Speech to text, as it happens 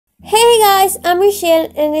Hey guys, I'm Richi,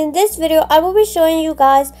 and in this video I will be showing you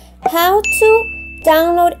guys how to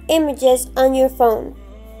download images on your phone.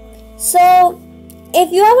 So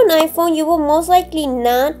if you have an iPhone, you will most likely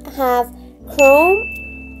not have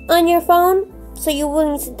Chrome on your phone, so you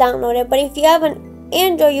will need to download it. But if you have an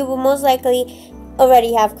Android, you will most likely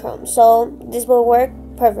already have Chrome, so this will work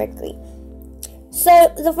perfectly.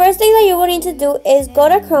 So the first thing that you will need to do is go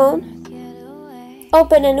to Chrome,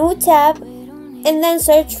 open a new tab, and then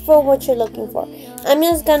search for what you're looking for. I'm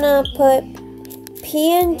just gonna put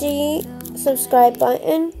PNG subscribe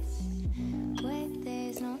button.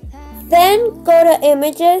 Then go to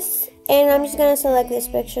images, and I'm just gonna select this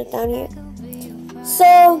picture down here.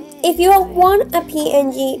 So if you want a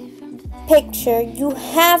PNG picture, you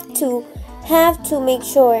have to make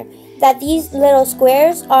sure that these little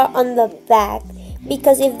squares are on the back,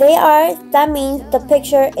 because if they are, that means the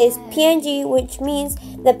picture is PNG, which means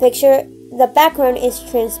the background is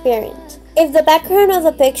transparent. If the background of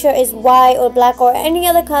the picture is white or black or any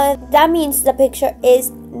other color, that means the picture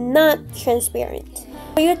is not transparent.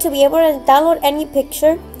 For you to be able to download any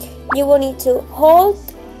picture, you will need to hold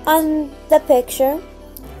on the picture,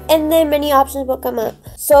 and then many options will come up.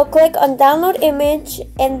 So click on download image,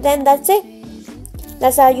 and then that's it.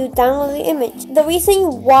 That's how you download the image. The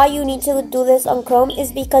reason why you need to do this on Chrome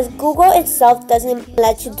is because Google itself doesn't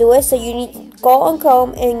let you do it. So you need to go on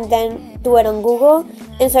Chrome and then do it on Google,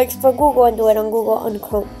 and search for Google and do it on Google on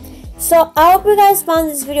Chrome. So I hope you guys found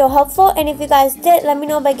this video helpful, and if you guys did, let me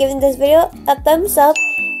know by giving this video a thumbs up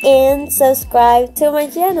and subscribe to my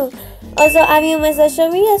channel. Also, add me on my social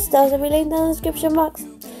media, those will be linked down in the description box.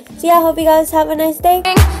 So yeah, I hope you guys have a nice day.